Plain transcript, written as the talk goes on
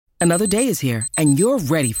Another day is here, and you're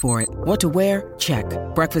ready for it. What to wear? Check.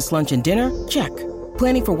 Breakfast, lunch, and dinner? Check.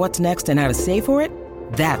 Planning for what's next and how to save for it?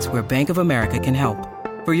 That's where Bank of America can help.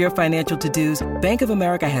 For your financial to-dos, Bank of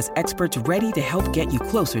America has experts ready to help get you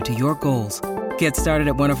closer to your goals. Get started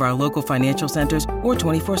at one of our local financial centers or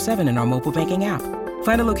 24/7 in our mobile banking app.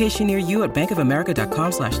 Find a location near you at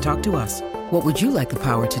bankofamerica.com/talktous. What would you like the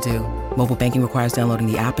power to do? Mobile banking requires downloading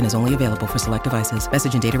the app and is only available for select devices.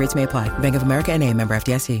 Message and data rates may apply. Bank of America N.A., member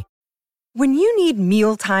FDIC. When you need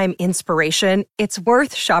mealtime inspiration, it's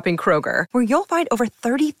worth shopping Kroger, where you'll find over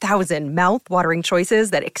 30,000 mouth-watering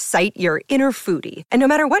choices that excite your inner foodie. And no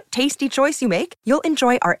matter what tasty choice you make, you'll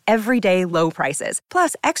enjoy our everyday low prices,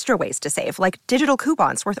 plus extra ways to save, like digital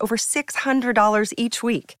coupons worth over $600 each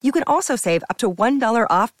week. You can also save up to $1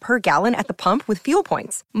 off per gallon at the pump with fuel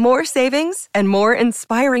points. More savings and more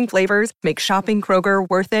inspiring flavors make shopping Kroger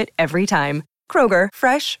worth it every time. Kroger,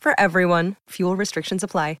 fresh for everyone. Fuel restrictions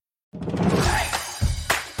apply.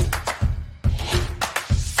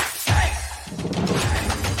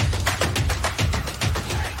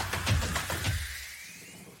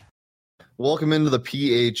 Welcome into the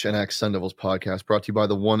PHNX Sun Devils podcast, brought to you by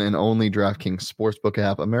the one and only DraftKings Sportsbook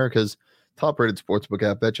app, America's top-rated sportsbook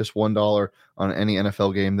app. Bet just $1 on any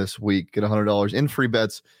NFL game this week. Get $100 in free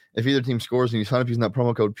bets if either team scores, and you sign up using that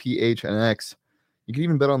promo code PHNX. You can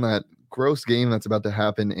even bet on that gross game that's about to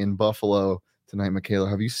happen in Buffalo tonight. Michaela,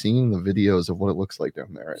 have you seen the videos of what it looks like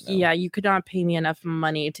down there right now? Yeah, you could not pay me enough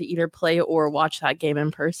money to either play or watch that game in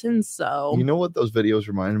person. So you know what those videos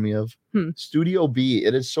reminded me of? Studio B.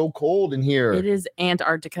 It is so cold in here. It is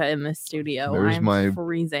Antarctica in this studio. There's my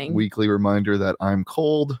freezing weekly reminder that I'm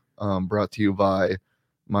cold. Brought to you by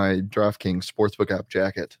my DraftKings Sportsbook app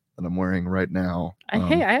jacket that I'm wearing right now.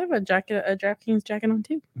 Hey, I have a DraftKings jacket on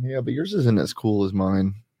too. Yeah, but yours isn't as cool as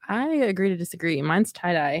mine. I agree to disagree. Mine's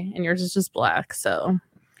tie-dye and yours is just black, so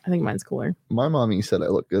I think mine's cooler. My mommy said I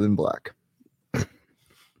look good in black.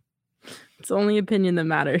 It's the only opinion that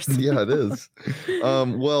matters. Yeah, it is.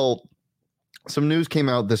 Well, some news came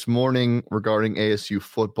out this morning regarding ASU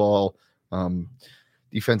football.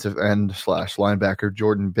 Defensive end / linebacker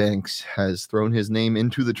Jordan Banks has thrown his name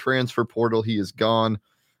into the transfer portal. He is gone.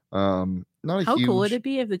 How cool would it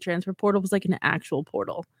be if the transfer portal was like an actual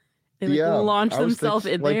portal? They launch themselves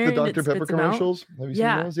in like there. Like the Dr. Pepper commercials. Have you seen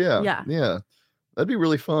those? Yeah. That'd be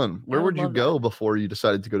really fun. Where would you go before you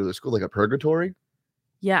decided to go to the school? Like a purgatory?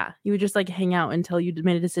 Yeah. You would just like hang out until you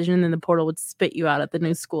made a decision, and then the portal would spit you out at the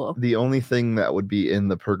new school. The only thing that would be in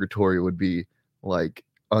the purgatory would be like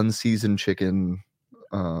unseasoned chicken.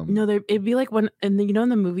 No, it'd be like when, and in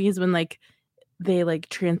the movies when like they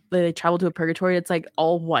travel to a purgatory, it's like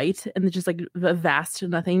all white and it's just like a vast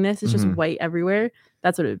nothingness. It's just white everywhere.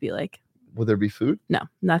 That's what it would be like. Would there be food? No,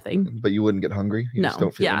 nothing. But you wouldn't get hungry? You just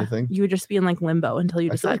don't feel anything? You would just be in like limbo until you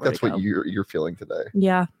decide. I feel like that's what you're feeling today.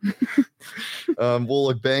 Yeah. Well,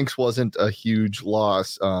 look, Banks wasn't a huge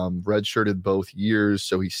loss. Redshirted both years,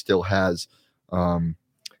 so he still has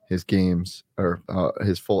his games or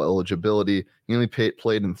his full eligibility. He only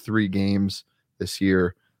played in 3 games this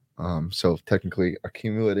year. So technically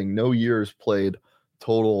accumulating no years played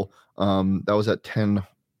total. That was at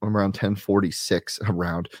around 10:46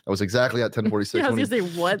 around. That was exactly at 10:46. Yeah, I was going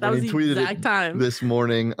to say, what? That was the exact time. This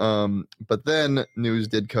morning. But then news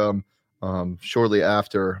did come shortly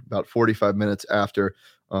after, about 45 minutes after.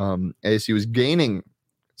 ASU was gaining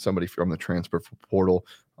somebody from the transfer portal.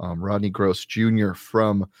 Rodney Gross Jr.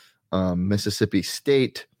 from Mississippi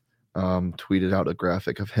State tweeted out a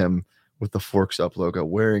graphic of him with the Forks Up logo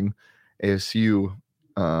wearing ASU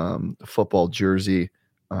football jersey.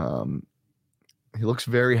 He looks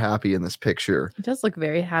very happy in this picture. He does look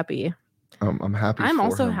very happy. I'm happy. I'm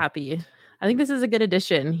also happy. I think this is a good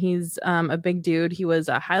addition. He's a big dude. He was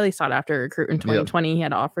a highly sought after recruit in 2020. Yep. He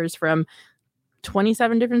had offers from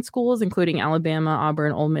 27 different schools, including Alabama,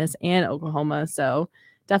 Auburn, Ole Miss, and Oklahoma. So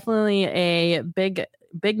definitely a big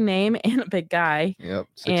name and a big guy. Yep.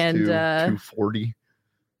 6'2", 240.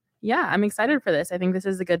 Yeah, I'm excited for this. I think this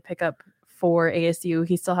is a good pickup for ASU.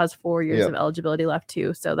 He still has 4 years of eligibility left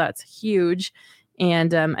too. So that's huge.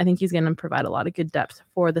 And I think he's going to provide a lot of good depth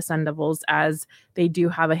for the Sun Devils, as they do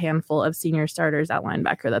have a handful of senior starters at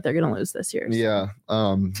linebacker that they're going to lose this year. So. Yeah.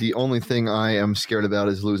 The only thing I am scared about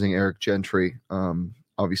is losing Eric Gentry.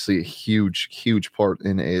 Obviously a huge part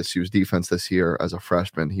in ASU's defense this year as a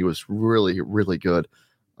freshman. He was really, really good.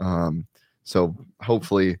 So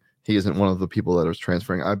hopefully he isn't one of the people that is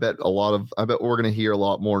transferring. I bet we're going to hear a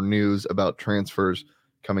lot more news about transfers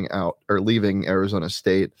coming out or leaving Arizona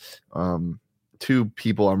State. 2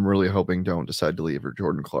 people I'm really hoping don't decide to leave are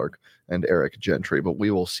Jordan Clark and Eric Gentry, but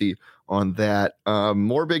we will see on that.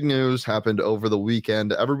 More big news happened over the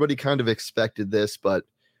weekend. Everybody kind of expected this, but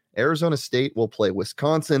Arizona State will play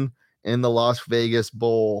Wisconsin in the Las Vegas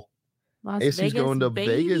Bowl. ASU's going to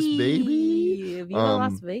Vegas, baby. Viva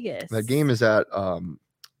Las Vegas. That game is at a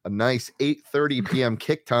nice 8:30 p.m.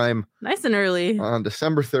 kick time. Nice and early. On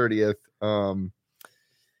December 30th.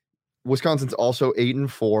 Wisconsin's also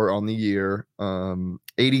 8-4 on the year,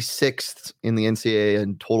 86th in the NCAA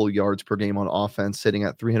in total yards per game on offense, sitting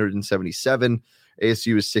at 377.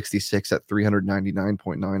 ASU is 66 at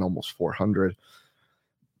 399.9, almost 400.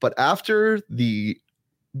 But after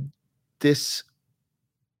this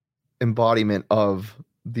embodiment of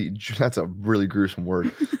that's a really gruesome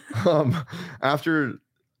word. After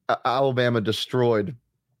Alabama destroyed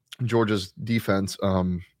Georgia's defense,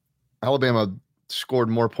 Alabama scored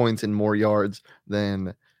more points and more yards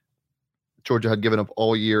than Georgia had given up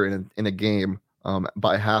all year in a game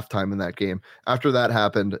by halftime in that game. After that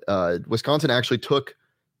happened, Wisconsin actually took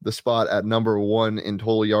the spot at number 1 in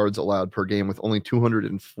total yards allowed per game with only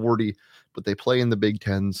 240, but they play in the Big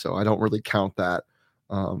Ten, so I don't really count that.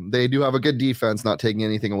 They do have a good defense, not taking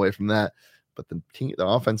anything away from that, but the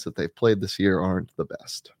offense that they've played this year aren't the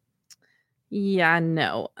best. Yeah,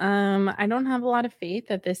 no. I don't have a lot of faith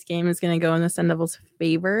that this game is going to go in the Sun Devils'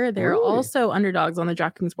 favor. They're also underdogs on the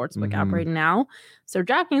DraftKings Sportsbook app right now. So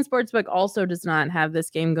DraftKings Sportsbook also does not have this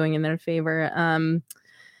game going in their favor.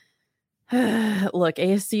 Look,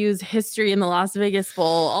 ASU's history in the Las Vegas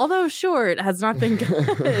Bowl, although short, has not been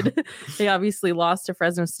good. They obviously lost to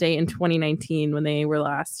Fresno State in 2019 when they were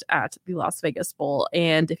last at the Las Vegas Bowl.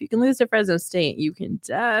 And if you can lose to Fresno State, you can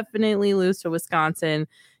definitely lose to Wisconsin.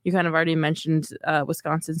 You kind of already mentioned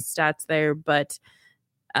Wisconsin's stats there, but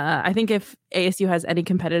I think if ASU has any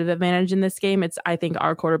competitive advantage in this game, I think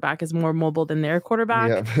our quarterback is more mobile than their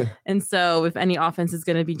quarterback. Yeah. And so if any offense is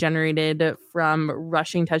going to be generated from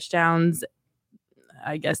rushing touchdowns,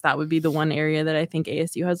 I guess that would be the one area that I think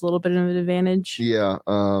ASU has a little bit of an advantage. Yeah.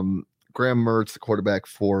 Graham Mertz, the quarterback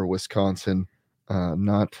for Wisconsin,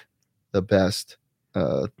 not the best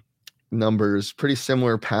numbers. Pretty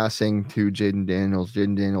similar passing to Jaden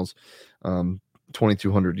Daniels.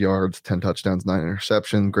 2,200 yards, 10 touchdowns, 9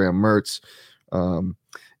 interceptions. Graham Mertz,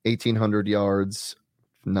 1,800 yards,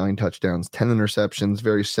 9 touchdowns, 10 interceptions.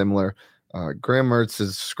 Very similar. Graham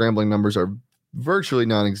Mertz's scrambling numbers are virtually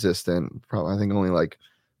non-existent. Probably, I think, only like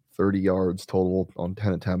 30 yards total on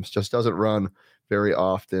 10 attempts. Just doesn't run very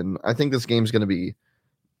often. I think this game's going to be,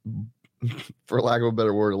 for lack of a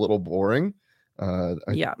better word, a little boring.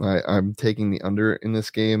 I'm taking the under in this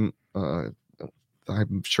game.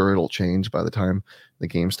 I'm sure it'll change by the time the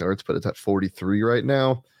game starts, but it's at 43 right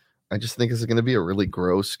now. I just think this is going to be a really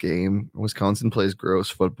gross game. Wisconsin plays gross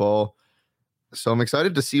football. So I'm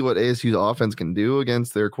excited to see what ASU's offense can do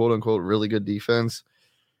against their quote unquote really good defense.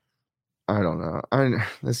 I don't know.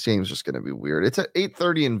 This game's just going to be weird. It's at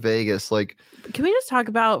 8:30 in Vegas. Like, can we just talk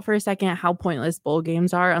about for a second how pointless bowl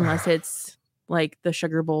games are unless it's like the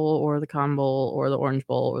Sugar Bowl or the Cotton Bowl or the Orange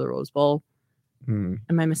Bowl or the Rose Bowl? Am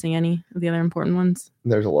I missing any of the other important ones?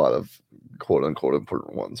 There's a lot of quote unquote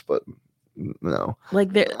important ones, but no. Like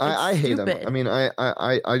I hate them. I mean,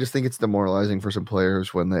 I just think it's demoralizing for some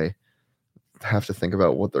players when they have to think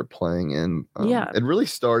about what they're playing in. It really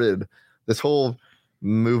started, this whole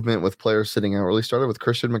movement with players sitting out really started with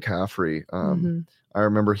Christian McCaffrey. I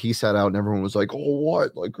remember he sat out and everyone was like, "Oh,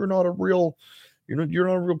 what? Like you're not a real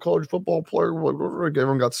college football player."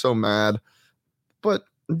 Everyone got so mad. But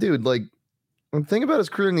dude, like, think about his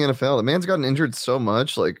career in the NFL. The man's gotten injured so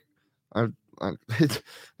much. Like,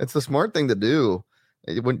 it's the smart thing to do.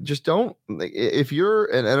 If you're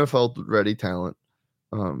an NFL ready talent,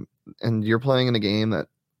 and you're playing in a game that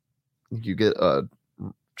you get a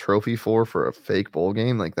trophy for a fake bowl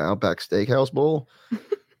game, like the Outback Steakhouse Bowl,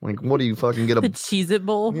 like, what do you fucking get? The Cheez-It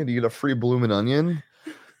Bowl? Yeah, do you get a free Bloomin' Onion?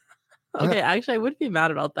 Okay, actually, I would be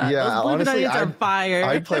mad about that. Yeah, those honestly, onions are fire.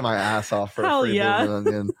 I'd play my ass off for a free Bloomin'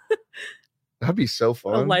 Onion. That'd be so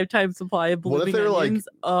fun. A lifetime supply of blooming onions.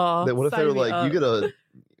 What if they're like, you get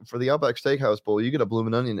for the Outback Steakhouse Bowl, you get a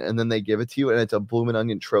blooming onion, and then they give it to you, and it's a blooming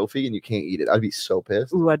onion trophy, and you can't eat it. I'd be so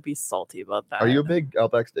pissed. Ooh, I'd be salty about that. Are you a big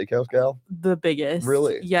Outback Steakhouse gal? The biggest.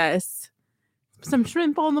 Really? Yes. Some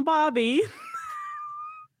shrimp on the barbie.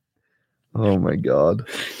 Oh my god.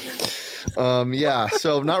 Yeah.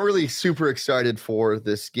 So not really super excited for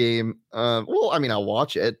this game. Well, I mean, I'll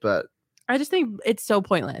watch it, but I just think it's so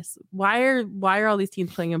pointless. Why are all these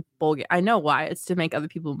teams playing a bowl game? I know why. It's to make other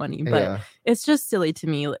people money, but it's just silly to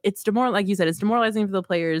me. It's like you said, it's demoralizing for the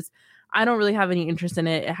players. I don't really have any interest in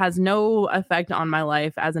it. It has no effect on my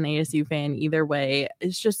life as an ASU fan either way.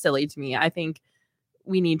 It's just silly to me. I think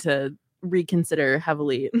we need to reconsider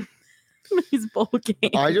heavily these bowl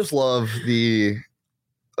games. I just love the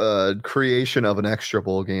creation of an extra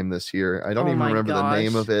bowl game this year. I don't even remember the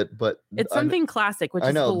name of it, but it's something classic, which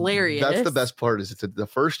is hilarious. That's the best part. Is it's the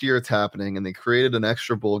first year it's happening, and they created an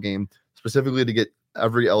extra bowl game specifically to get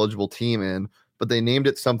every eligible team in. But they named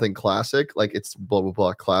it something classic, like it's blah blah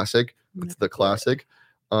blah classic. It's the classic.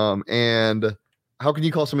 And how can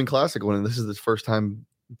you call something classic when this is the first time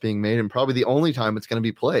being made and probably the only time it's going to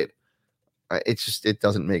be played? It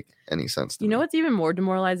doesn't make any sense to me. You know what's even more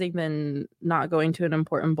demoralizing than not going to an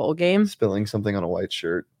important bowl game? Spilling something on a white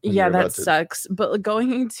shirt. Yeah, that sucks. But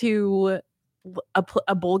going to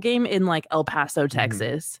a bowl game in like El Paso,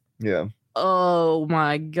 Texas. Yeah. Oh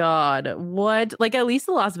my God. What? Like, at least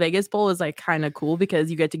the Las Vegas Bowl is like kind of cool because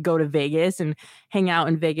you get to go to Vegas and hang out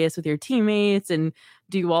in Vegas with your teammates and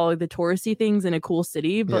do all of the touristy things in a cool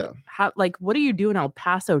city. But what do you do in El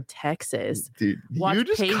Paso, Texas? Dude, you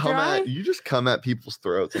just come at people's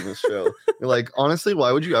throats in this show. You're like, honestly,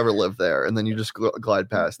 why would you ever live there? And then you just glide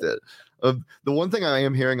past it. The one thing I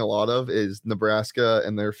am hearing a lot of is Nebraska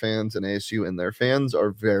and their fans and ASU and their fans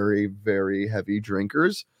are very, very heavy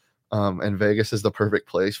drinkers. And Vegas is the perfect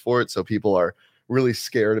place for it. So people are really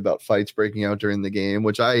scared about fights breaking out during the game,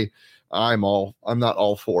 which I'm not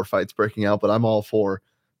all for fights breaking out, but I'm all for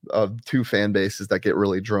two fan bases that get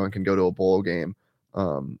really drunk and go to a bowl game.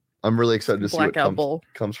 I'm really excited to see what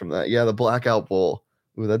comes from that. Yeah, the Blackout Bowl.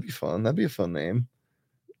 Ooh, that'd be fun. That'd be a fun name.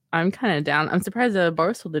 I'm kind of down. I'm surprised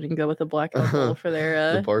Barstool didn't go with a Blackout Bowl for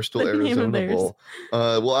their the Barstool Arizona Bowl.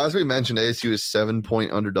 Well, as we mentioned, ASU is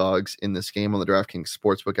 7-point underdogs in this game on the DraftKings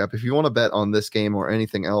Sportsbook app. If you want to bet on this game or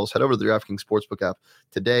anything else, head over to the DraftKings Sportsbook app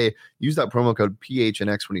today. Use that promo code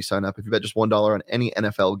PHNX when you sign up. If you bet just $1 on any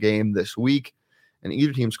NFL game this week, and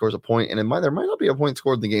either team scores a point, and there might not be a point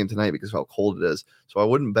scored in the game tonight because of how cold it is, so I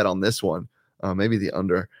wouldn't bet on this one. Maybe the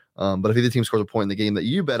under. But if either team scores a point in the game that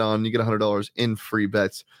you bet on, you get $100 in free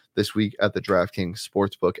bets this week at the DraftKings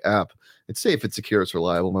Sportsbook app. It's safe, it's secure, it's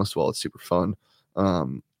reliable. Most of all, it's super fun. I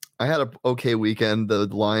had an okay weekend. The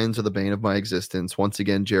Lions are the bane of my existence. Once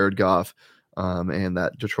again, Jared Goff and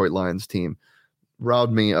that Detroit Lions team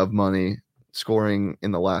robbed me of money scoring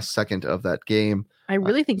in the last second of that game. I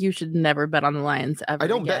really think you should never bet on the Lions ever. I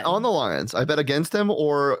don't bet on the Lions. I bet against them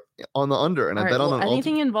or on the under, and I bet on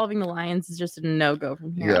anything involving the Lions is just a no-go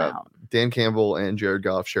from here on out. Dan Campbell and Jared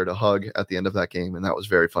Goff shared a hug at the end of that game, and that was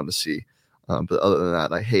very fun to see. But other than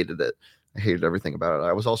that, I hated it. I hated everything about it.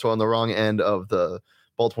 I was also on the wrong end of the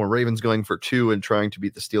Baltimore Ravens going for 2 and trying to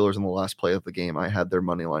beat the Steelers in the last play of the game. I had their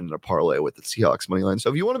money line in a parlay with the Seahawks money line. So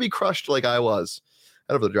if you want to be crushed like I was,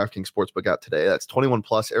 head over to the DraftKings Sportsbook app today. That's 21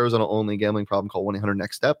 plus, Arizona only. Gambling problem? Call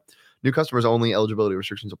 1-800-NEXT-STEP. New customers only. Eligibility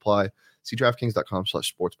restrictions apply. See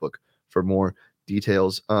DraftKings.com/sportsbook for more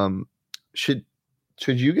details. Should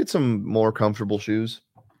you get some more comfortable shoes?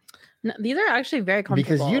 No, these are actually very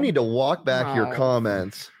comfortable. Because you need to walk back your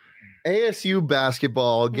comments. ASU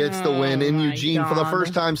basketball gets the win in Eugene for the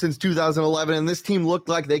first time since 2011, and this team looked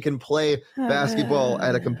like they can play basketball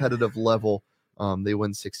at a competitive level. They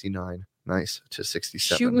win 69. Nice to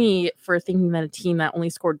 67. Shoot me for thinking that a team that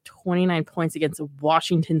only scored 29 points against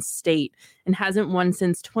Washington State and hasn't won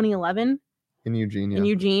since 2011 in Eugene. Yeah. In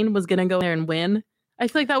Eugene was going to go there and win. I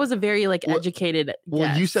feel like that was a very educated.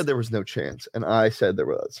 Well, you said there was no chance, and I said there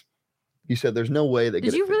was. You said there's no way they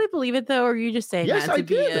did. You really believe it though, or are you just saying that to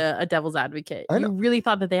be a devil's advocate? You really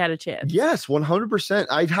thought that they had a chance? Yes, 100%.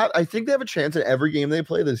 I think they have a chance in every game they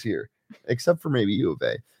play this year, except for maybe U of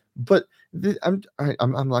A. But I'm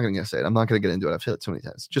not going to say it. I'm not going to get into it. I've said it so many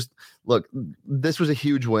times. Just look, this was a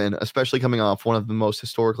huge win, especially coming off one of the most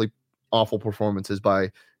historically awful performances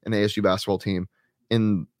by an ASU basketball team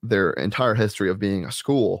in their entire history of being a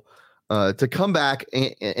school. To come back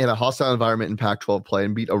in a hostile environment in Pac-12 play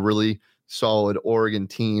and beat a really solid Oregon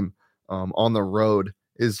team on the road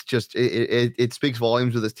is just it speaks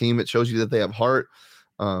volumes of this team. It shows you that they have heart.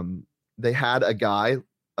 They had a guy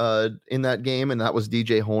in that game, and that was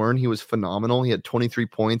DJ Horn. He was phenomenal. He had 23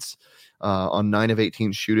 points on 9 of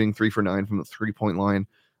 18 shooting, 3 for 9 from the 3-point line.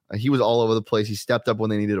 He was all over the place. He stepped up when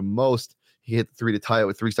they needed him most. He hit the 3 to tie it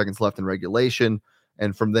with 3 seconds left in regulation.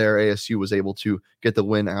 And from there, ASU was able to get the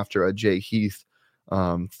win after a Jay Heath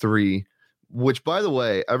 3, which, by the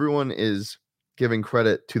way, everyone is giving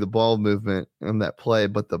credit to the ball movement in that play.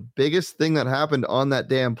 But the biggest thing that happened on that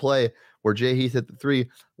damn play where Jay Heath hit the 3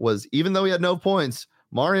 was, even though he had no points,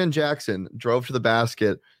 Marion Jackson drove to the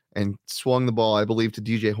basket and swung the ball, I believe, to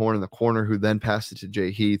DJ Horn in the corner, who then passed it to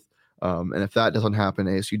Jay Heath. And if that doesn't happen,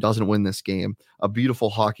 ASU doesn't win this game. A beautiful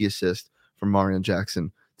hockey assist from Marion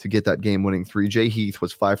Jackson to get that game-winning three. Jay Heath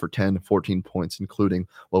was 5 for 10, 14 points, including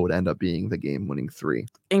what would end up being the game-winning three.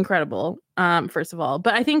 Incredible, first of all.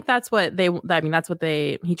 But I think that's what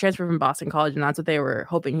he transferred from Boston College, and that's what they were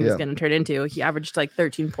hoping he was going to turn into. He averaged like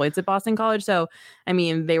 13 points at Boston College. So, I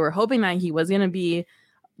mean, they were hoping that he was going to be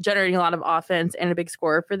generating a lot of offense and a big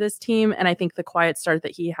scorer for this team. And I think the quiet start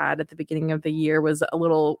that he had at the beginning of the year was a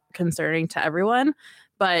little concerning to everyone.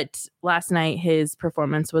 But last night, his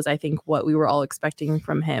performance was, I think, what we were all expecting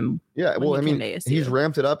from him. Yeah, well, I mean, he's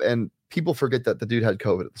ramped it up, and people forget that the dude had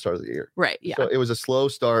COVID at the start of the year. Right, yeah. So it was a slow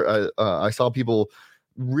start. I saw people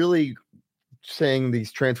really saying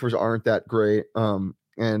these transfers aren't that great,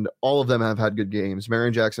 and all of them have had good games.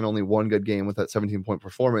 Marion Jackson only one good game with that 17-point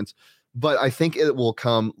performance, but I think it will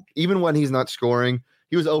come, even when he's not scoring.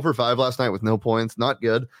 He was 0 for 5 last night with no points. Not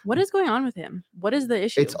good. What is going on with him? What is the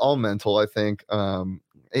issue? It's all mental, I think.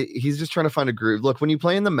 He's just trying to find a groove. Look, when you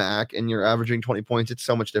play in the MAC and you're averaging 20 points, it's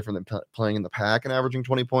so much different than playing in the PAC and averaging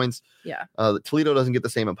 20 points. Yeah. Toledo doesn't get the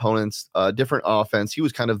same opponents, different offense. He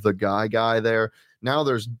was kind of the guy there. Now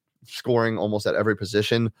there's scoring almost at every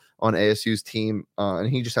position on ASU's team, and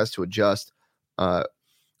he just has to adjust. I'm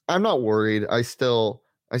not worried.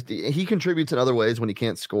 He contributes in other ways when he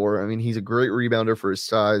can't score. I mean, he's a great rebounder for his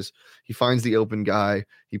size. He finds the open guy.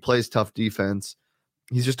 He plays tough defense.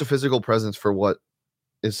 He's just a physical presence for what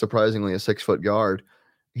is surprisingly a 6-foot guard.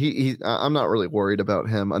 I'm not really worried about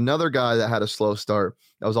him. Another guy that had a slow start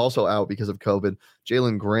that was also out because of COVID,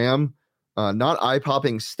 Jalen Graham. Not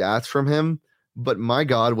eye-popping stats from him, but my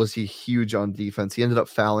God, was he huge on defense. He ended up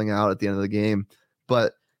fouling out at the end of the game,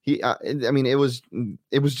 but it was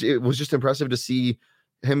just impressive to see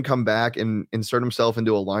him come back and insert himself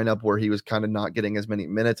into a lineup where he was kind of not getting as many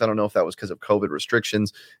minutes. I don't know if that was because of COVID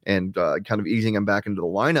restrictions and kind of easing him back into the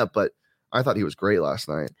lineup, but I thought he was great last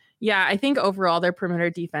night. Yeah, I think overall their perimeter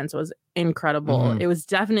defense was incredible. Mm-hmm. It was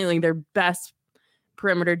definitely their best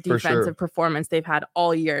perimeter defensive performance they've had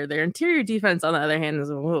all year. Their interior defense, on the other hand, is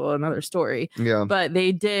another story. Yeah. But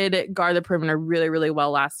they did guard the perimeter really, really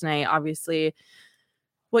well last night. Obviously,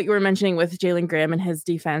 what you were mentioning with Jalen Graham and his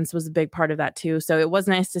defense was a big part of that too. So it was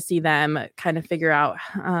nice to see them kind of figure out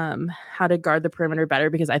how to guard the perimeter better,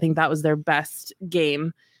 because I think that was their best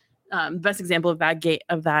game. Best example of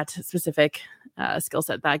that specific skill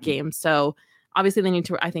set that game. So obviously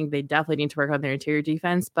I think they definitely need to work on their interior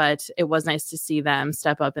defense, but it was nice to see them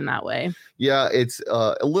step up in that way. Yeah, it's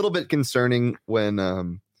a little bit concerning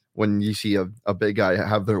when you see a big guy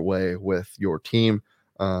have their way with your team.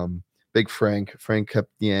 Big Frank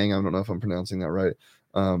Kepniang, I don't know if I'm pronouncing that right.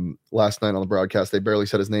 Last night on the broadcast, they barely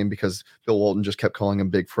said his name because Bill Walton just kept calling him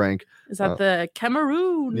Big Frank. Is that the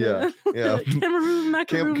Cameroon? Yeah. Cameroon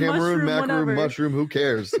macaroon mushroom. Who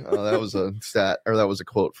cares? That was a stat, or that was a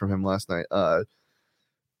quote from him last night.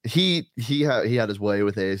 He had his way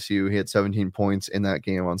with ASU. He had 17 points in that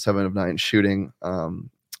game on 7 of 9 shooting.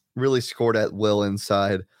 Really scored at will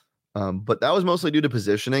inside, but that was mostly due to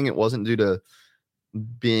positioning. It wasn't due to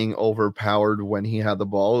being overpowered when he had the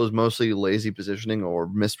ball. It was mostly lazy positioning or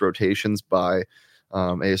missed rotations by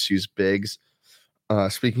ASU's bigs.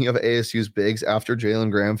 Speaking of ASU's bigs, after Jalen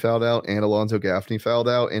Graham fouled out and Alonzo Gaffney fouled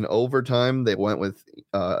out in overtime, they went with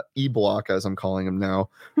E-Block, as I'm calling him now,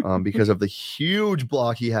 because of the huge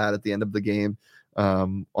block he had at the end of the game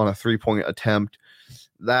on a 3-point attempt.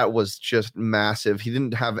 That was just massive. He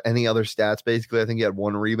didn't have any other stats. Basically, I think he had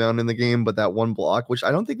 1 rebound in the game, but that 1 block, which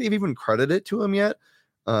I don't think they've even credited to him yet,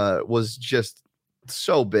 was just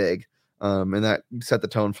so big. And that set the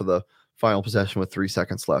tone for the final possession with 3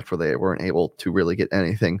 seconds left, where they weren't able to really get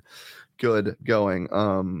anything good going.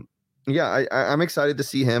 I'm excited to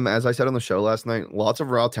see him. As I said on the show last night, lots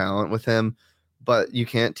of raw talent with him, but you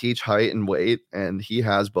can't teach height and weight, and he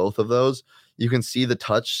has both of those. You can see the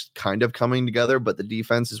touch kind of coming together, but the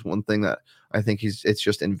defense is one thing that I think it's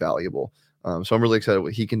just invaluable. So I'm really excited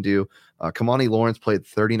what he can do. Kamani Lawrence played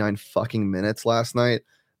 39 fucking minutes last night,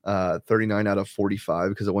 39 out of 45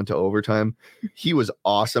 because it went to overtime. He was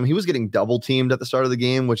awesome. He was getting double teamed at the start of the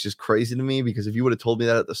game, which is crazy to me, because if you would have told me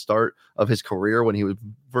that at the start of his career, when he was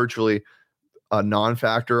virtually a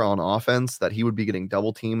non-factor on offense, that he would be getting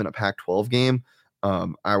double teamed in a Pac-12 game,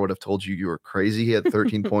 I would have told you were crazy. He had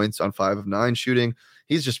 13 points on 5 of 9 shooting.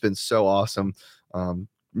 He's just been so awesome.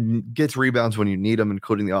 Gets rebounds when you need them,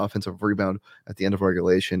 including the offensive rebound at the end of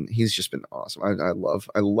regulation. He's just been awesome. I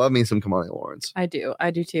love me some Kamani Lawrence. I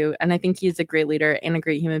do too. And I think he's a great leader and a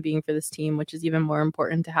great human being for this team, which is even more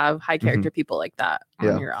important to have high character people like that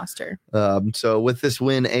on your roster. So with this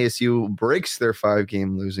win, ASU breaks their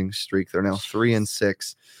 5-game losing streak. They're now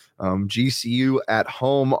 3-6. GCU at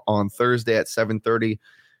home on Thursday at 7:30.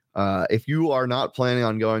 If you are not planning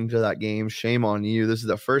on going to that game, shame on you. This is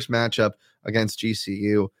the first matchup against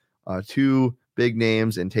GCU. Two big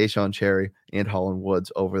names in Tayshaun Cherry and Holland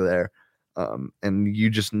Woods over there. And you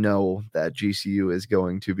just know that GCU is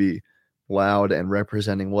going to be loud and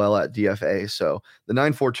representing well at DFA. So the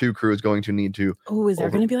 942 crew is going to need to. Oh, is there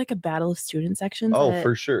going to be like a battle of student sections?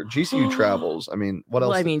 For sure. GCU travels. I mean, what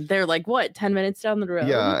else? Well, I mean, they're like, what, 10 minutes down the road?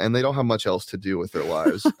 Yeah, and they don't have much else to do with their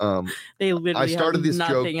lives. They literally I started this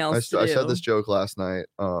joke. I said this joke last night,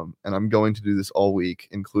 and I'm going to do this all week,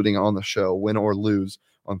 including on the show, win or lose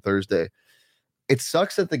on Thursday. It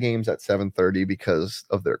sucks that the game's at 7:30 because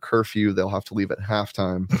of their curfew. They'll have to leave at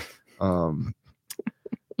halftime.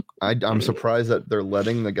 I'm surprised that they're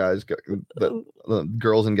letting the guys go, the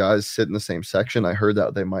girls and guys sit in the same section. I heard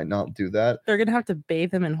that they might not do that. They're gonna have to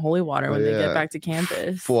bathe them in holy water when they get back to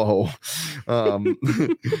campus. Whoa.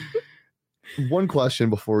 One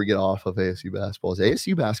question before we get off of ASU basketball. Is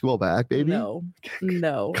ASU basketball back, baby? No,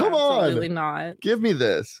 Come on, absolutely not. Give me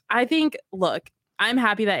this. I think. Look, I'm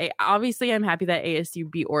happy that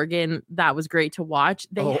ASU beat Oregon. That was great to watch.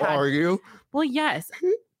 Are you? Well, yes.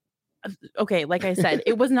 Okay, like I said,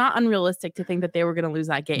 it was not unrealistic to think that they were going to lose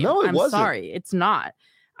that game. No, it wasn't. Sorry, it's not.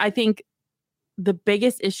 I think the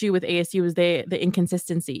biggest issue with ASU is the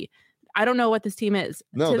inconsistency. I don't know what this team is.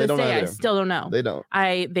 No, to they this don't day, either. I still don't know. They don't.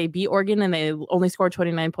 They beat Oregon and they only scored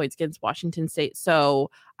 29 points against Washington State. So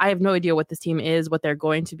I have no idea what this team is, what they're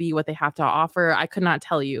going to be, what they have to offer. I could not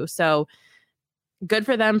tell you. So good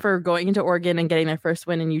for them for going into Oregon and getting their first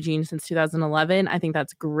win in Eugene since 2011. I think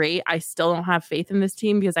that's great. I still don't have faith in this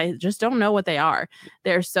team because I just don't know what they are.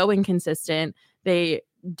 They're so inconsistent. They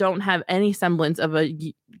don't have any semblance of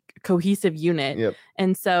a cohesive unit. Yep.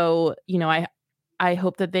 And so, I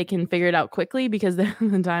hope that they can figure it out quickly because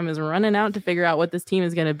the time is running out to figure out what this team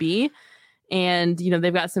is going to be. And,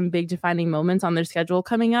 they've got some big defining moments on their schedule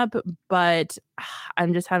coming up, but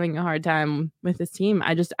I'm just having a hard time with this team.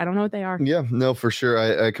 I don't know what they are. Yeah, no, for sure.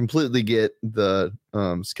 I completely get the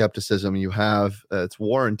skepticism you have. It's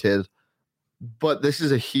warranted, but this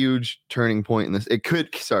is a huge turning point in this. It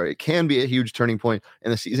can be a huge turning point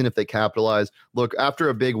in the season if they capitalize. Look, after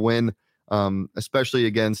a big win, especially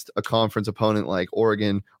against a conference opponent like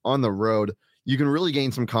Oregon on the road, you can really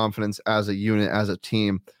gain some confidence as a unit, as a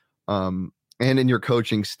team. And in your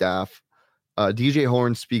coaching staff. DJ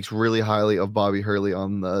Horn speaks really highly of Bobby Hurley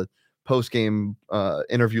on the post-game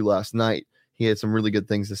interview last night. He had some really good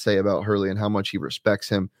things to say about Hurley and how much he respects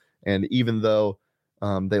him. And even though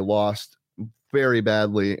they lost very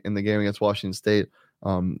badly in the game against Washington State,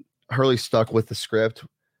 Hurley stuck with the script.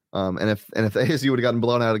 And if ASU would have gotten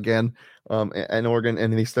blown out again, and Oregon,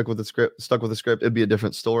 and he stuck with the script, it'd be a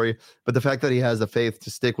different story. But the fact that he has the faith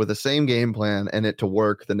to stick with the same game plan and it to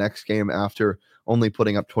work the next game after only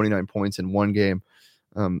putting up 29 points in one game,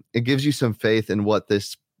 it gives you some faith in what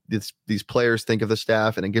these players think of the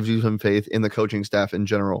staff, and it gives you some faith in the coaching staff in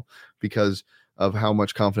general because of how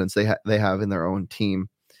much confidence they have in their own team.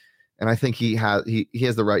 And I think he has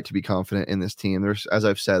the right to be confident in this team. As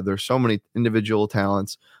I've said, there's so many individual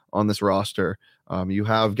talents on this roster. You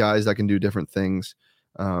have guys that can do different things.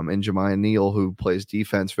 In Jemiah Neal, who plays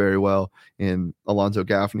defense very well, in Alonzo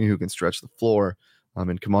Gaffney, who can stretch the floor,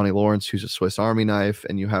 and Kamani Lawrence, who's a Swiss Army knife.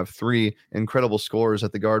 And you have three incredible scorers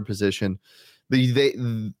at the guard position.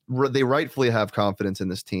 They rightfully have confidence in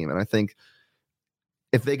this team. And I think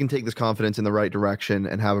if they can take this confidence in the right direction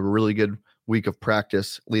and have a really good week of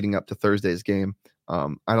practice leading up to Thursday's game, I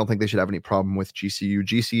don't think they should have any problem with GCU.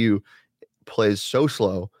 GCU plays so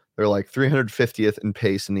slow. They're like 350th in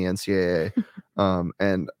pace in the NCAA.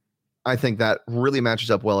 And I think that really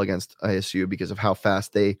matches up well against ASU because of how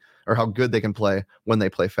fast how good they can play when they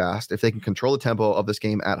play fast. If they can control the tempo of this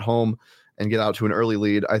game at home and get out to an early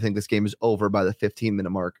lead, I think this game is over by the 15-minute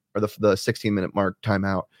mark or the 16-minute mark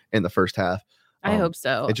timeout in the first half. I hope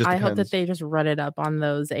so. I hope that they just run it up on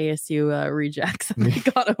those ASU rejects that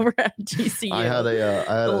they got over at GCU. I had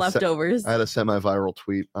the leftovers. I had a semi-viral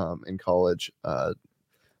tweet in college.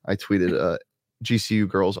 I tweeted, GCU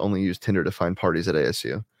girls only use Tinder to find parties at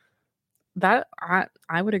ASU. That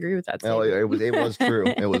I would agree with that. It was true.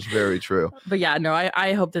 It was very true. But yeah, no,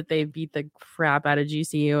 I hope that they beat the crap out of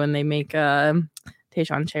GCU and they make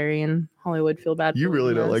Tayshaun Cherry and Hollywood feel bad. You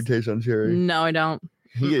really don't like Tayshaun Cherry? No, I don't.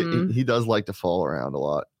 He does like to fall around a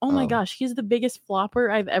lot. Oh my gosh, he's the biggest flopper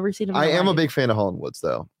I've ever seen. I am a big fan of Holland Woods,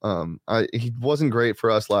 though. He wasn't great for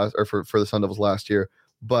us for the Sun Devils last year,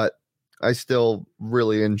 but I still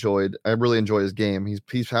really enjoy his game.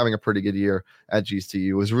 He's having a pretty good year at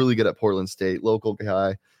GCU. Was really good at Portland State, local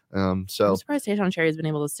guy. So I'm surprised Tayshaun Cherry has been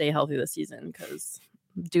able to stay healthy this season because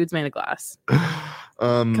Dudes made of glass.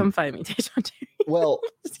 Come find me, Tayshaun Terry. Well,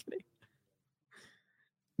 Just kidding.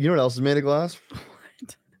 You know what else is made of glass?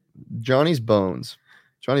 What? Johnny's bones.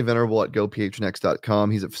 Johnny Venerable at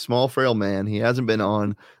gophnx.com. He's a small, frail man. He hasn't been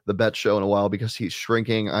on the Bet Show in a while because he's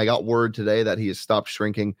shrinking. I got word today that he has stopped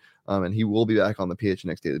shrinking, and he will be back on the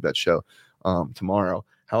PHNX Daily Bet Show tomorrow.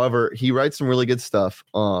 However, he writes some really good stuff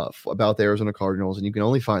about the Arizona Cardinals, and you can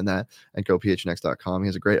only find that at gophnx.com. He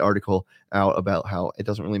has a great article out about how it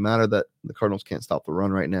doesn't really matter that the Cardinals can't stop the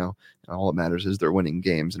run right now. All that matters is they're winning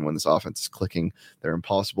games, and when this offense is clicking, they're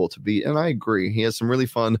impossible to beat. And I agree. He has some really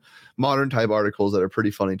fun modern type articles that are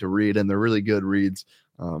pretty funny to read, and they're really good reads.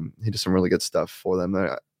 He does some really good stuff for them,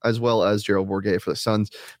 as well as Gerald Bourguet for the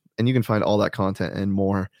Suns. And you can find all that content and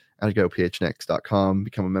more at gophnx.com.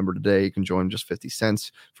 Become a member today. You can join just 50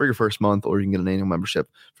 cents for your first month, or you can get an annual membership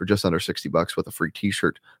for just under $60 with a free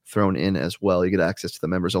t-shirt thrown in as well. You get access to the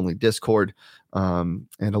members only Discord, and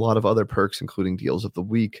a lot of other perks, including deals of the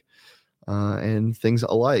week, and things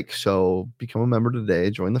alike. So become a member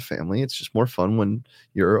today, join the family. It's just more fun when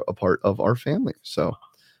you're a part of our family. So,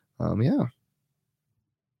 yeah.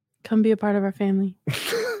 Come be a part of our family.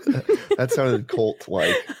 That sounded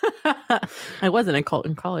cult-like. I wasn't a cult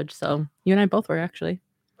in college, so you and I both were actually.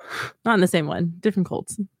 Not in the same one, different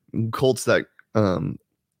cults. Cults that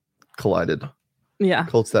collided. Yeah.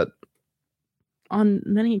 Cults that on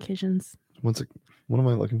many occasions. What am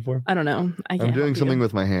I looking for? I don't know. I'm doing something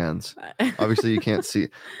with my hands. Obviously, you can't see.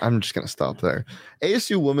 I'm just going to stop there.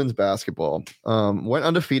 ASU women's basketball went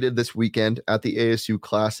undefeated this weekend at the ASU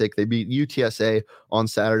Classic. They beat UTSA on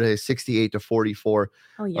Saturday, 68-44.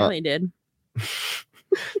 Oh, yeah, they did.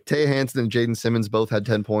 Taya Hansen and Jaden Simmons both had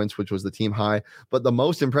 10 points, which was the team high. But the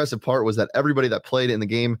most impressive part was that everybody that played in the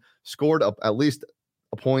game scored at least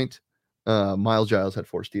a point. Miles Giles had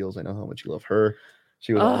 4 steals. I know how much you love her.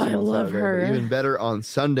 She was awesome. I love Saturday, her. even better on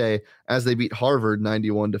Sunday as they beat Harvard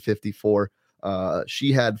 91-54.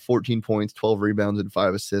 She had 14 points, 12 rebounds, and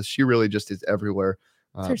 5 assists. She really just is everywhere.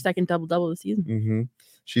 It's her second double-double this season. Mm-hmm.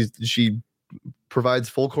 She provides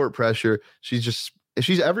full court pressure. She's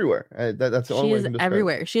everywhere. That's the only way I can describe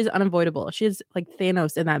everywhere. She's unavoidable. She's like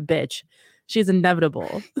Thanos in that bitch. She's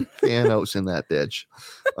inevitable. Thanos in that bitch.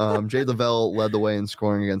 Jade Lavelle led the way in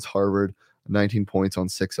scoring against Harvard. 19 points on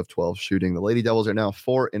 6 of 12 shooting. The Lady Devils are now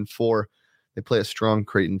 4-4. They play a strong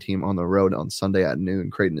Creighton team on the road on Sunday at noon.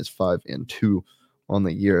 Creighton is 5-2 on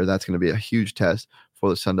the year. That's going to be a huge test for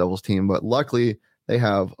the Sun Devils team. But luckily, they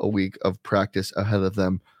have a week of practice ahead of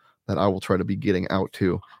them that I will try to be getting out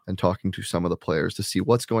to and talking to some of the players to see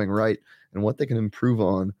what's going right and what they can improve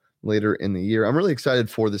on later in the year. I'm really excited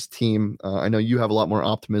for this team. I know you have a lot more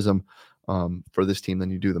optimism for this team than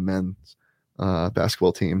you do the men's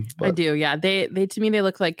basketball team. But I do, yeah. They to me, they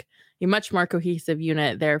look like a much more cohesive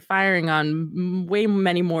unit. They're firing on way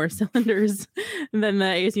many more cylinders than the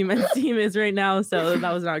ASU men's team is right now. So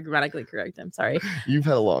that was not grammatically correct. I'm sorry. You've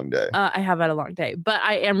had a long day. I have had a long day, but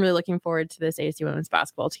I am really looking forward to this ASU women's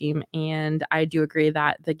basketball team. And I do agree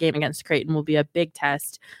that the game against Creighton will be a big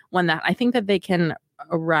test, one that I think that they can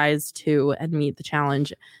rise to and meet the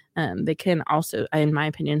challenge. They can also, in my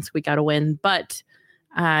opinion, squeak out a win, but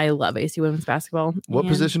I love ASU women's basketball. What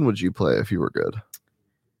position would you play if you were good?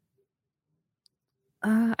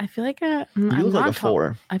 I feel like you look like a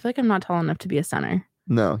 4. I feel like I'm not tall enough to be a center.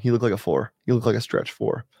 No, you look like a 4. You look like a stretch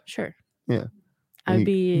 4. Sure. Yeah.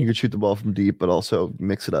 You could shoot the ball from deep, but also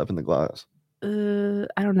mix it up in the glass. I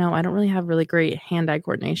don't know. I don't really have really great hand-eye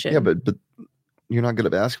coordination. Yeah, but you're not good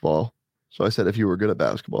at basketball. So I said if you were good at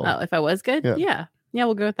basketball. Oh, if I was good? Yeah,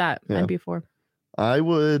 we'll go with that. Yeah. I'd be 4. I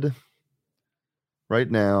would. Right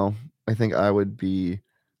now, I think I would be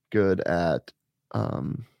good at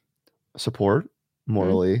support,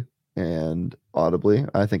 morally and audibly.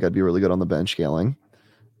 I think I'd be really good on the bench scaling.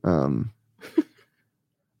 I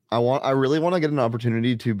really want to get an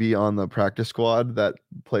opportunity to be on the practice squad that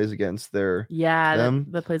plays against them.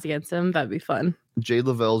 That plays against them. That'd be fun. Jade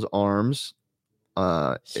Lavelle's arms.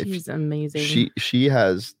 She's amazing. She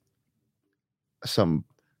has some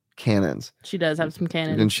cannons. She does have some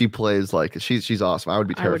cannons, and she plays like she's awesome. I would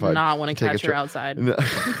be terrified. I would not want to catch her outside. No.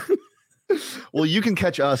 Well, you can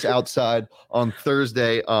catch us outside on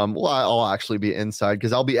Thursday. Well, I'll actually be inside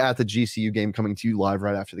because I'll be at the GCU game, coming to you live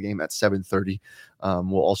right after the game at 7:30.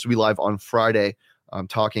 We'll also be live on Friday,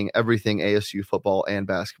 talking everything ASU football and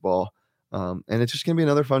basketball. And it's just going to be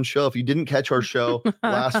another fun show. If you didn't catch our show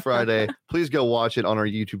last Friday, please go watch it on our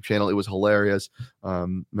YouTube channel. It was hilarious.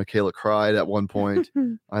 Michaela cried at one point.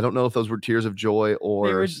 I don't know if those were tears of joy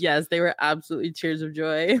or they were absolutely tears of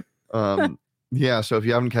joy. Yeah. So if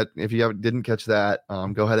you didn't catch that,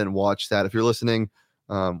 go ahead and watch that. If you're listening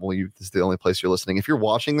This is the only place you're listening. If you're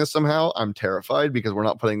watching this somehow, I'm terrified because we're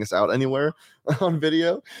not putting this out anywhere on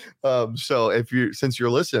video. So since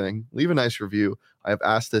you're listening, leave a nice review. I've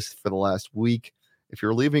asked this for the last week. If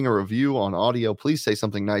you're leaving a review on audio, please say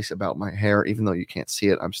something nice about my hair, even though you can't see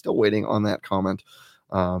it. I'm still waiting on that comment.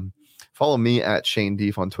 Follow me at Shane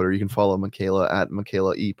Deef on Twitter. You can follow Michaela at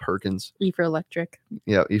Michaela E. Perkins. E for Electric.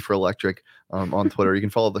 Yeah, E for Electric on Twitter. You can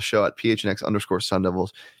follow the show at PHNX_Sun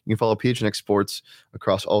Devils. You can follow PHNX Sports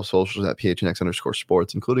across all socials at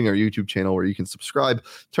PHNX_Sports, including our YouTube channel where you can subscribe,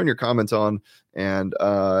 turn your comments on, and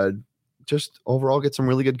just overall get some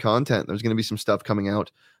really good content. There's going to be some stuff coming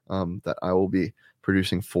out that I will be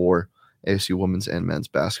producing for ASU women's and men's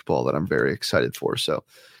basketball that I'm very excited for. So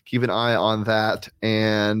keep an eye on that.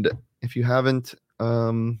 And if you haven't, I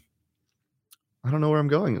don't know where I'm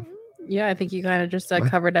going. Yeah, I think you kind of just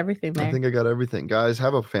covered everything there. I think I got everything. Guys,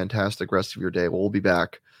 have a fantastic rest of your day. We'll be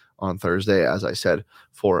back on Thursday, as I said,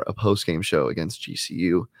 for a post-game show against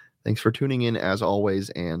GCU. Thanks for tuning in as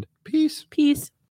always, and peace. Peace.